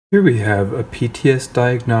Here we have a PTS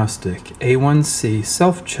diagnostic A1C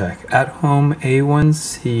self-check at-home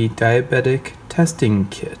A1C diabetic testing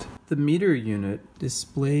kit. The meter unit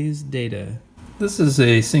displays data. This is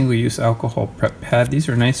a single-use alcohol prep pad. These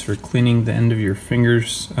are nice for cleaning the end of your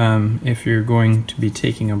fingers if you're going to be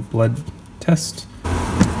taking a blood test.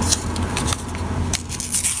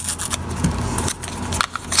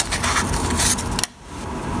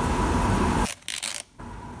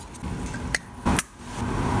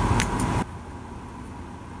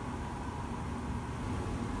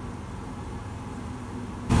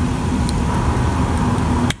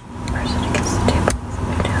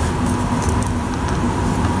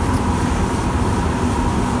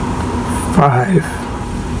 Five,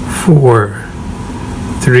 4,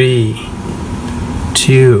 3,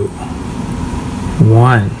 2,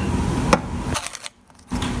 1.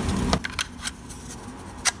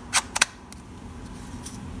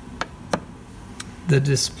 The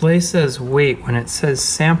display says wait. When it says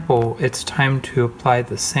sample, it's time to apply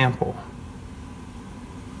the sample.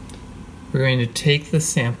 We're going to take the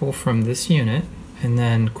sample from this unit and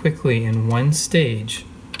then quickly in one stage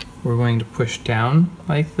we're going to push down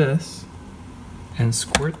like this and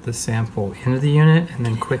squirt the sample into the unit and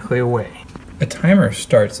then quickly away. A timer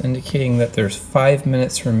starts indicating that there's 5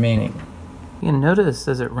 minutes remaining. You can notice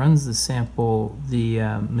as it runs the sample, the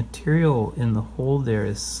material in the hole there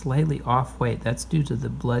is slightly off-white. That's due to the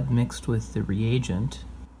blood mixed with the reagent.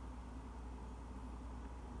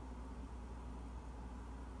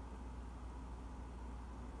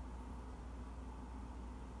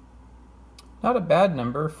 Not a bad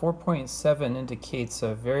number. 4.7 indicates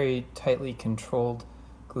a very tightly controlled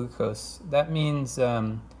glucose. That means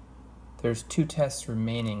there's 2 tests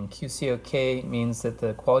remaining. QCOK means that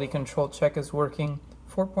the quality control check is working.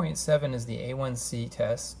 4.7 is the A1C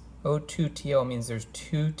test. O2TL means there's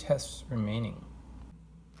 2 tests remaining.